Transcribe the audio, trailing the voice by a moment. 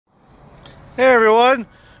Hey everyone,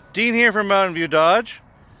 Dean here from Mountain View Dodge.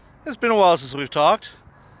 It's been a while since we've talked.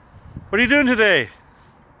 What are you doing today?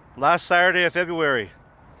 Last Saturday of February.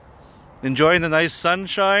 Enjoying the nice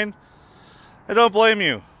sunshine? I don't blame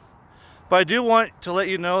you. But I do want to let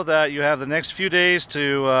you know that you have the next few days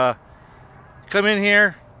to come in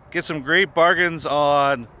here, get some great bargains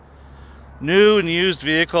on new and used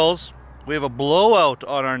vehicles. We have a blowout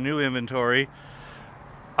on our new inventory.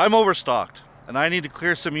 I'm overstocked and I need to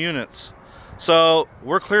clear some units. So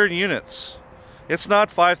we're clearing units. It's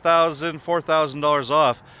not $5,000, $4,000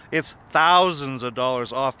 off. It's thousands of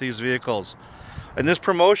dollars off these vehicles. And this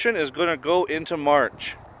promotion is going to go into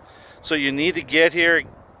March. So you need to get here.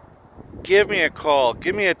 Give me a call.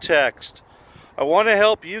 Give me a text. I want to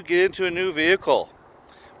help you get into a new vehicle.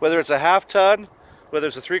 Whether it's a half-ton, whether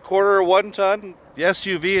it's a 3/4 or 1-ton,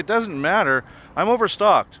 SUV, it doesn't matter. I'm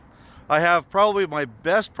overstocked. I have probably my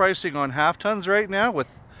best pricing on half-tons right now with,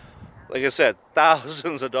 like I said,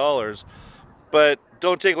 thousands of dollars. But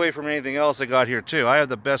don't take away from anything else I got here too. I have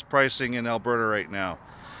the best pricing in Alberta right now.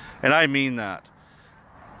 And I mean that.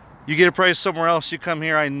 You get a price somewhere else, you come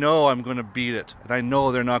here, I know I'm going to beat it. And I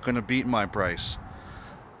know they're not going to beat my price.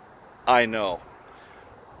 I know.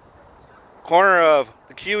 Corner of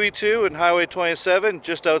the QE2 and Highway 27,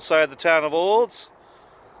 just outside the town of Olds.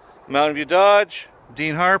 Mountain View Dodge,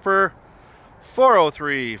 Dean Harper.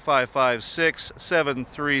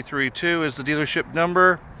 403-556-7332 is the dealership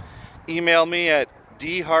number. Email me at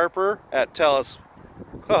dharper@telus.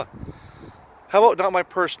 How about not my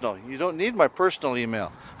personal? You don't need my personal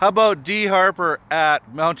email. How about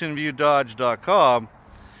dharper@mountainviewdodge.com,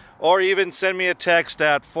 or even send me a text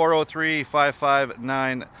at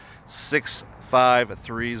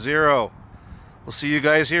 403-559-6530. We'll see you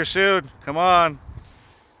guys here soon. Come on.